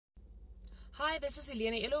Hi, this is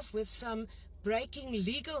Elena Ilof with some breaking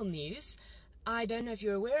legal news. I don't know if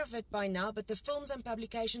you're aware of it by now, but the Films and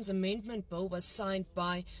Publications Amendment Bill was signed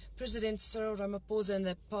by President Cyril Ramaphosa in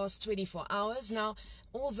the past 24 hours. Now,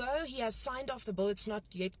 although he has signed off the bill, it's not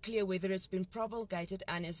yet clear whether it's been promulgated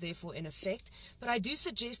and is therefore in effect. But I do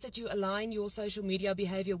suggest that you align your social media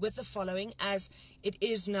behavior with the following, as it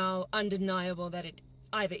is now undeniable that it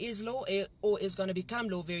either is law or is going to become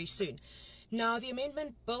law very soon. Now, the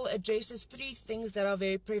amendment bill addresses three things that are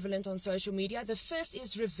very prevalent on social media. The first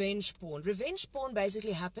is revenge porn. Revenge porn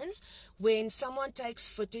basically happens when someone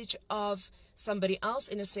takes footage of somebody else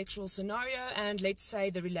in a sexual scenario and, let's say,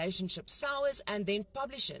 the relationship sours and then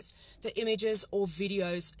publishes the images or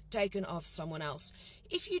videos taken of someone else.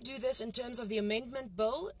 If you do this in terms of the amendment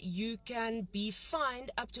bill, you can be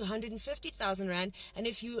fined up to 150,000 Rand, and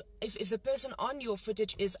if the person on your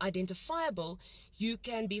footage is identifiable, you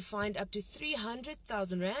can be fined up to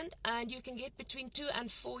 300,000 Rand, and you can get between 2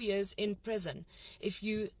 and 4 years in prison if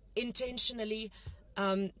you intentionally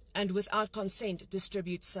and without consent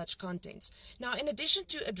distribute such contents. Now, in addition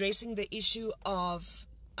to addressing the issue of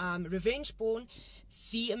revenge porn,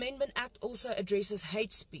 the Amendment Act also addresses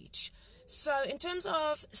hate speech. So in terms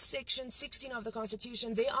of Section 16 of the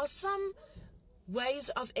Constitution, there are some ways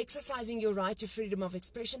of exercising your right to freedom of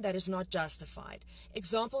expression that is not justified.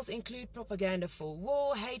 Examples include propaganda for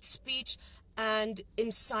war, hate speech, and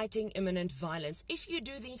inciting imminent violence. If you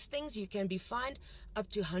do these things, you can be fined up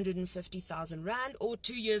to 150,000 Rand or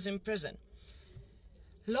 2 years in prison.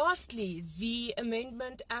 Lastly, the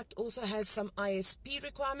Amendment Act also has some ISP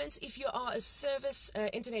requirements. If you are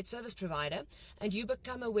a internet service provider and you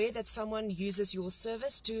become aware that someone uses your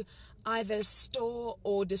service to either store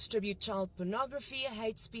or distribute child pornography,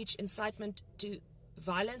 hate speech, incitement to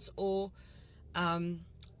violence, or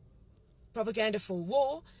propaganda for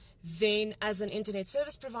war, then as an internet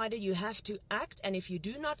service provider, you have to act, and if you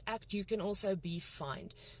do not act, you can also be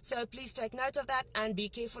fined. So please take note of that and be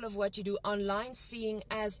careful of what you do online, seeing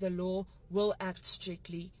as the law will act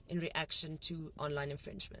strictly in reaction to online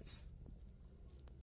infringements.